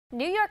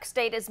New York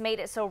State has made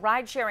it so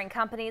ride-sharing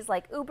companies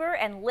like Uber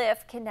and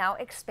Lyft can now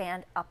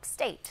expand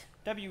upstate.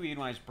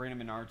 WENY's Brandon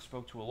Menard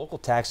spoke to a local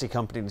taxi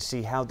company to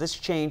see how this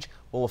change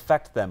will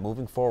affect them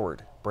moving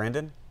forward.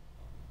 Brandon?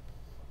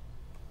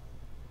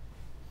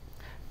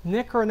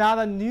 Nick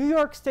Renata, New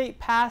York State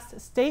passed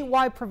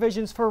statewide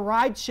provisions for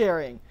ride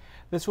sharing.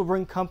 This will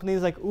bring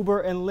companies like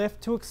Uber and Lyft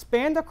to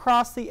expand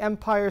across the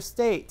Empire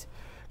State.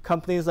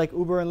 Companies like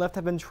Uber and Lyft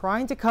have been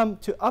trying to come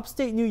to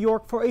upstate New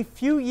York for a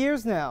few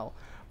years now,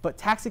 but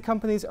taxi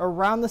companies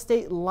around the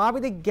state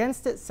lobbied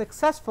against it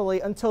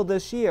successfully until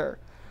this year.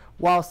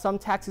 While some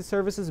taxi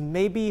services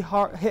may be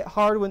hit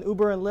hard when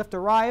Uber and Lyft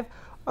arrive,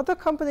 other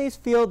companies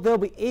feel they'll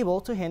be able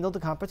to handle the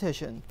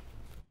competition.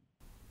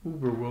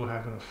 Uber will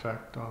have an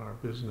effect on our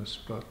business,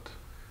 but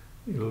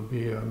it'll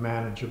be a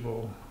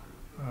manageable,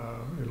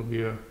 it'll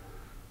be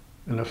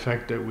an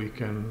effect that we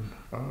can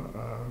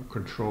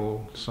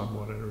control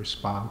somewhat and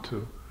respond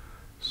to.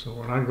 So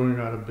we're not going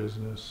out of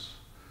business.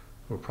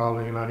 We're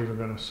probably not even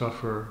going to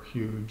suffer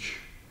huge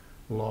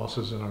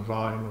losses in our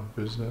volume of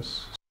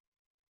business.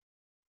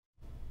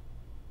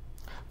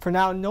 For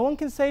now, no one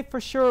can say for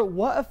sure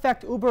what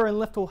effect Uber and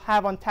Lyft will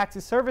have on taxi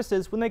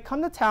services when they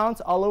come to towns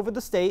all over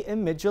the state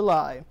in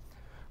mid-July.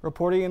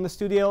 Reporting in the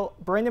studio,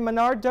 Brandon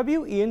Menard,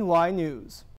 WENY News.